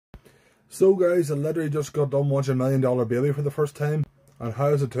So guys, I literally just got done watching $1 Million Baby for the first time, and how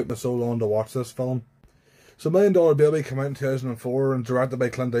has it took me so long to watch this film? So $1 Million Baby came out in 2004 and directed by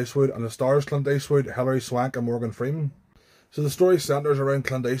Clint Eastwood, and it stars Clint Eastwood, Hilary Swank and Morgan Freeman. So the story centres around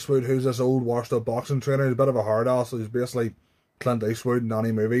Clint Eastwood, who's this old washed up boxing trainer. He's a bit of a hard ass, so he's basically Clint Eastwood in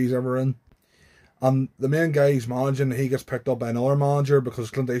any movie he's ever in. And the main guy he's managing, he gets picked up by another manager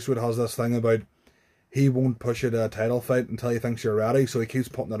because Clint Eastwood has this thing about he won't push you to a title fight until he thinks you're ready, so he keeps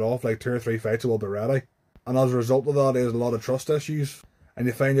putting it off, like 2 or 3 fights he will be ready. And as a result of that, he has a lot of trust issues. And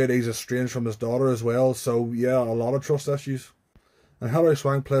you find out he's estranged from his daughter as well, so yeah, a lot of trust issues. And Hilary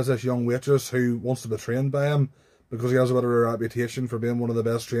Swank plays this young waitress who wants to be trained by him because he has a bit of a reputation for being one of the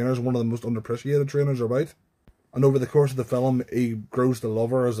best trainers, one of the most underappreciated trainers about. And over the course of the film, he grows to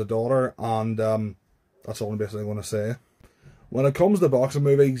love her as a daughter, and that's all I'm basically going to say. When it comes to boxing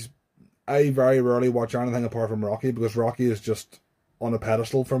movies, I very rarely watch anything apart from Rocky, because Rocky is just on a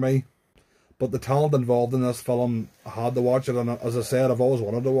pedestal for me. But the talent involved in this film, I had to watch it, and as I said, I've always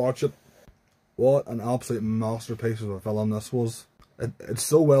wanted to watch it. What an absolute masterpiece of a film this was. It's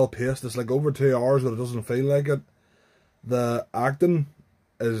so well paced, it's like over 2 hours, but it doesn't feel like it. The acting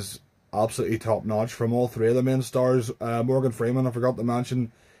is absolutely top notch from all 3 of the main stars. Morgan Freeman, I forgot to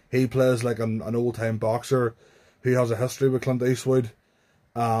mention, he plays like an old time boxer who has a history with Clint Eastwood.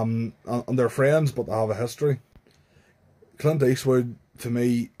 And they're friends, but they have a history. Clint Eastwood, to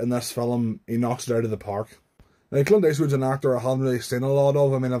me, in this film, he knocks it out of the park. Now, Clint Eastwood's an actor I haven't really seen a lot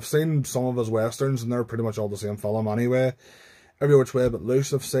of. I mean, I've seen some of his westerns, and they're pretty much all the same film anyway. Every Which Way But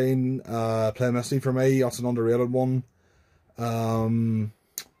Loose I've seen. Play Misty for me, that's an underrated one. Yeah,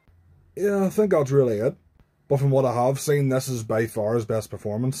 I think that's really it. But from what I have seen, this is by far his best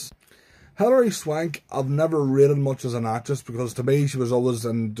performance. Hilary Swank, I've never rated much as an actress, because to me she was always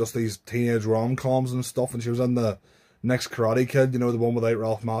in just these teenage rom-coms and stuff, and she was in the next Karate Kid, you know, the one without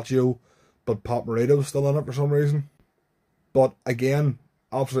Ralph Macchio, but Pat Morita was still in it for some reason. But again,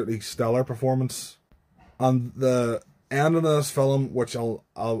 absolutely stellar performance. And the ending of this film, which I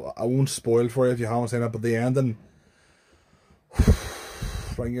won't spoil for you if you haven't seen it, but the ending,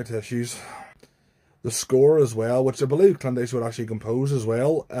 bring your tissues. The score as well, which I believe Clint Eastwood actually composed as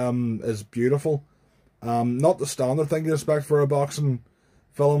well, is beautiful. Not the standard thing you expect for a boxing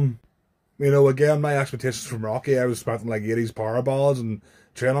film. You know, again, my expectations from Rocky, I was expecting like 80s power ballads and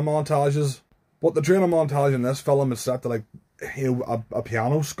training montages. But the training montage in this film is set to like, you know, a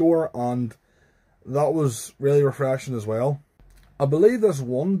piano score, and that was really refreshing as well. I believe this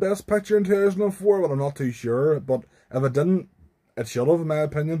won Best Picture in 2004, but I'm not too sure. But if it didn't, it should have, in my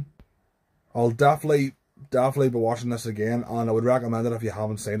opinion. I'll definitely be watching this again, and I would recommend it if you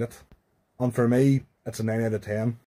haven't seen it. And for me, it's a 9 out of 10.